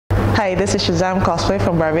Hi, this is Shasam Cosplay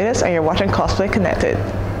from Barbados, and you're watching Cosplay Connected.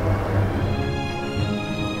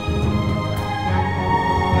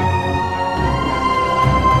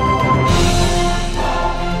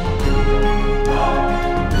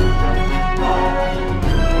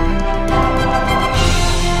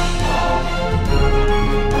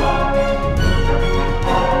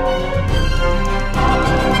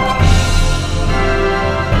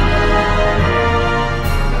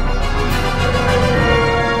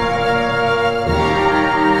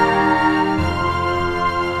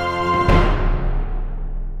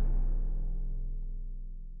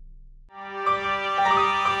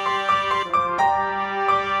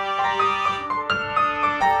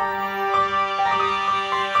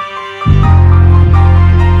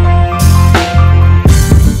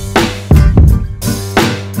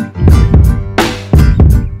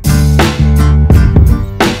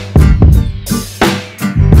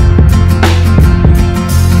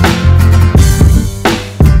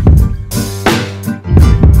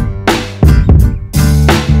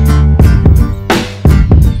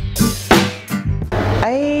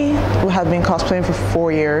 I have been cosplaying for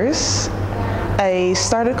 4 years. I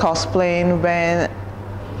started cosplaying when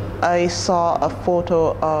I saw a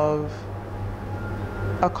photo of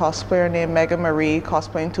a cosplayer named Megan Marie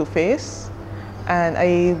cosplaying Two-Face, and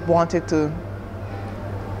I wanted to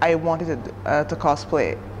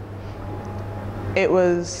cosplay. It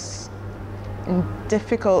was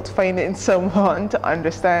difficult finding someone to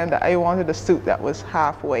understand that I wanted a suit that was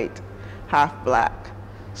half white, half black.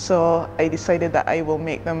 So I decided that I will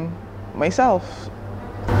make them myself.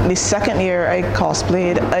 The second year I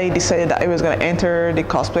cosplayed, I decided that I was going to enter the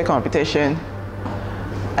cosplay competition.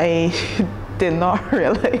 I did not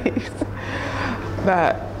realize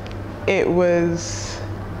that it was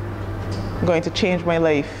going to change my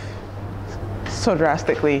life so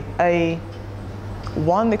drastically. I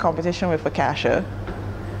won the competition with Akasha,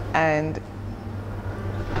 and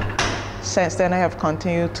since then I have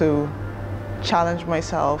continued to challenge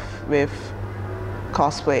myself with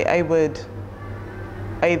cosplay. I would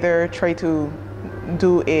either try to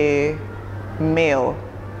do a male.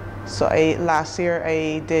 So last year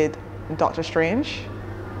I did Doctor Strange,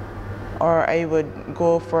 or I would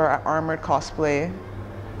go for an armored cosplay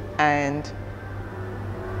and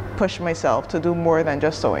push myself to do more than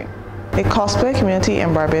just sewing. The cosplay community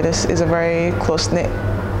in Barbados is a very close-knit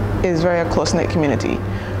community.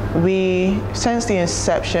 Since the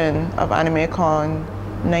inception of AnimeCon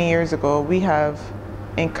 9 years ago, we have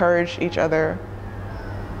encouraged each other.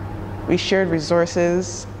 We shared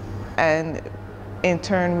resources, and in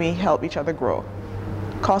turn we help each other grow.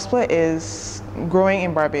 Cosplay is growing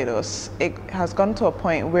in Barbados. It has gotten to a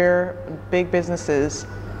point where big businesses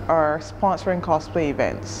are sponsoring cosplay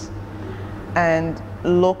events, and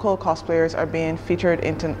local cosplayers are being featured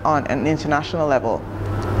on an international level.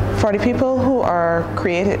 For the people who are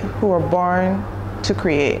born to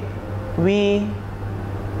create,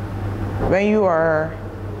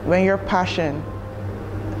 when your passion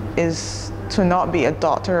is to not be a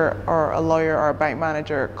doctor or a lawyer or a bank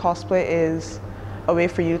manager, cosplay is a way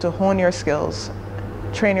for you to hone your skills,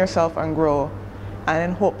 train yourself and grow, and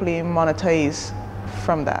then hopefully monetize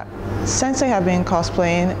from that. Since I have been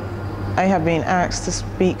cosplaying, I have been asked to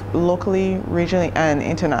speak locally, regionally, and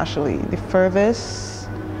internationally. The furthest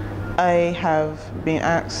I have been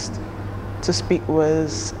asked to speak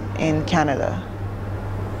was in Canada.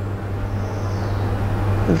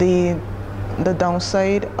 The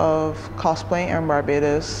downside of cosplaying in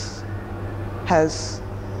Barbados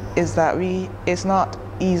is that it's not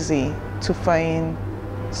easy to find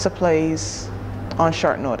supplies on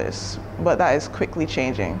short notice, but that is quickly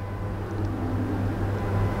changing.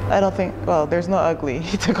 There's no ugly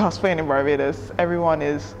to cosplaying in Barbados. Everyone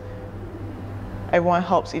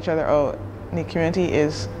helps each other out. The community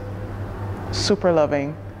is super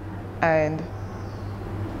loving, and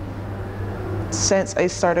since I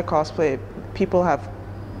started cosplay, people have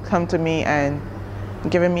come to me and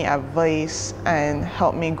given me advice and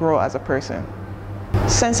helped me grow as a person.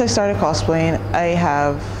 Since I started cosplaying,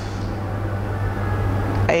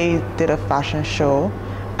 I did a fashion show,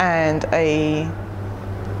 and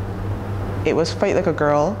it was Fight Like a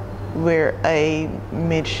Girl, where I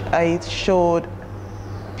showed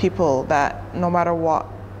people that no matter what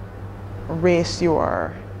race you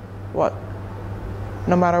are,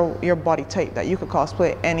 no matter your body type, that you could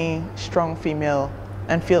cosplay any strong female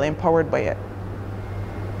and feel empowered by it.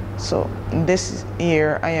 So this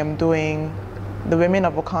year I am doing the Women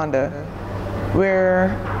of Wakanda,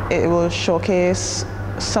 where it will showcase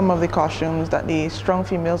some of the costumes that the strong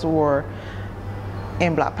females wore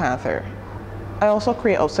in Black Panther. I also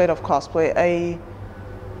create outside of cosplay.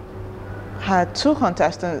 had two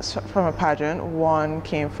contestants from a pageant. One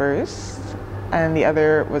came first and the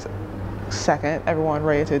other was second. Everyone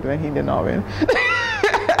rated when he did not win.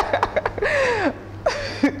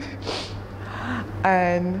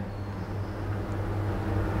 And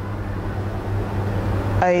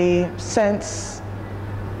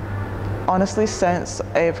honestly, since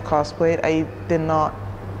I've cosplayed, I did not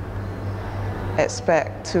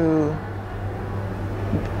expect to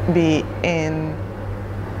be in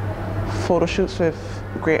photo shoots with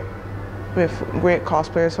great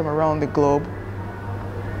cosplayers from around the globe.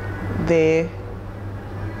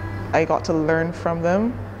 I got to learn from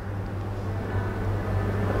them.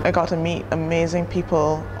 I got to meet amazing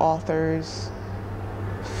people, authors,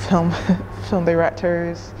 film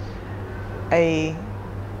directors. I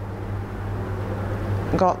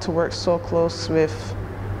got to work so close with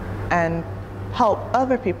and help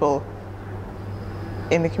other people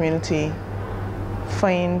in the community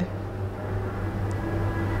find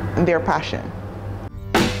their passion.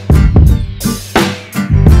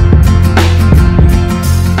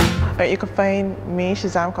 You can find me,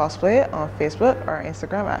 Shasam Cosplay, on Facebook or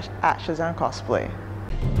Instagram at Shasam Cosplay.